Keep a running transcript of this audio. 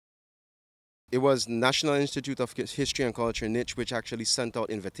it was National Institute of History and Culture, NICH, which actually sent out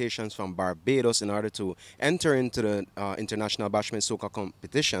invitations from Barbados in order to enter into the international Bashment Soca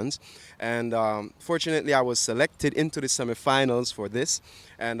competitions. And fortunately, I was selected into the semifinals for this.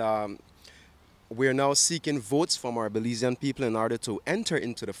 And we're now seeking votes from our Belizean people in order to enter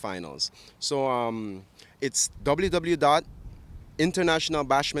into the finals. So it's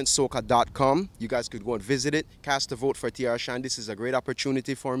www.internationalbashmentsoca.com. You guys could go and visit it, cast a vote for TR Shine. This is a great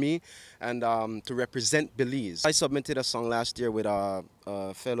opportunity for me and to represent Belize. I submitted a song last year with a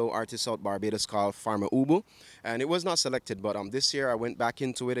fellow artist out Barbados called Farmer Ubu, and it was not selected, but this year I went back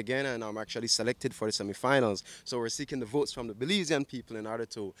into it again and I'm actually selected for the semifinals. So we're seeking the votes from the Belizean people in order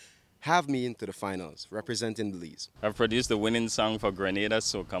to have me into the finals, representing Belize. I've produced the winning song for Grenada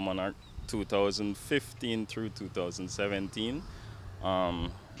Soca Monarch 2015 through 2017. I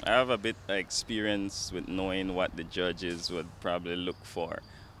have a bit of experience with knowing what the judges would probably look for.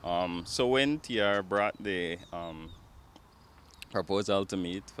 So when TR brought the proposal to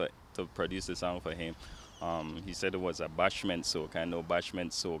me to produce a song for him, he said it was a Bashment Soca. I know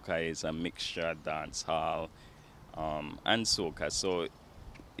Bashment Soca is a mixture dance hall and soca. So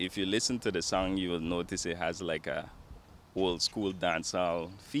if you listen to the song, you will notice it has like a old school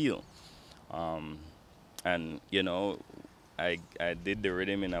dancehall feel. And you know, I did the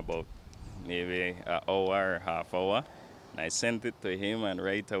rhythm in about maybe an hour, half hour. And I sent it to him, and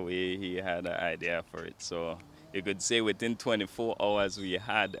right away he had an idea for it. So you could say within 24 hours we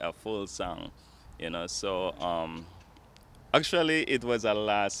had a full song. You know, so actually it was a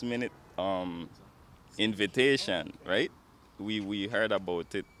last minute invitation, right? We heard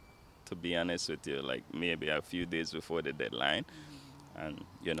about it, to be honest with you, like maybe a few days before the deadline. And,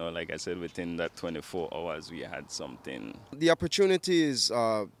 you know, like I said, within that 24 hours, we had something. The opportunity is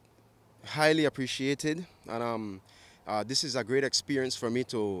highly appreciated, and this is a great experience for me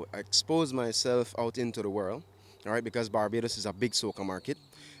to expose myself out into the world, all right, because Barbados is a big soca market.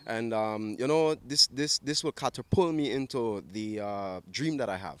 And, you know, this will catapult me into the dream that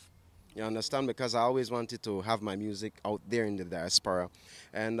I have. You understand? Because I always wanted to have my music out there in the diaspora.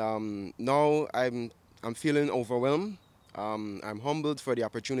 And now I'm feeling overwhelmed. I'm humbled for the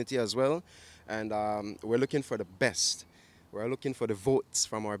opportunity as well. And we're looking for the best. We're looking for the votes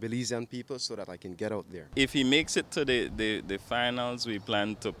from our Belizean people so that I can get out there. If he makes it to the finals, we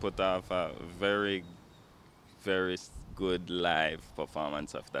plan to put off a very, very good live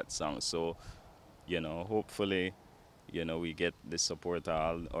performance of that song. So, you know, hopefully, you know, we get the support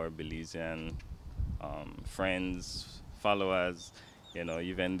of all our Belizean friends, followers, you know,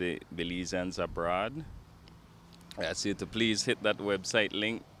 even the Belizeans abroad. I ask you to please hit that website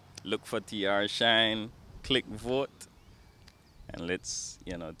link, look for TR Shine, click vote, and let's,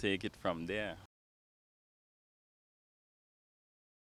 you know, take it from there.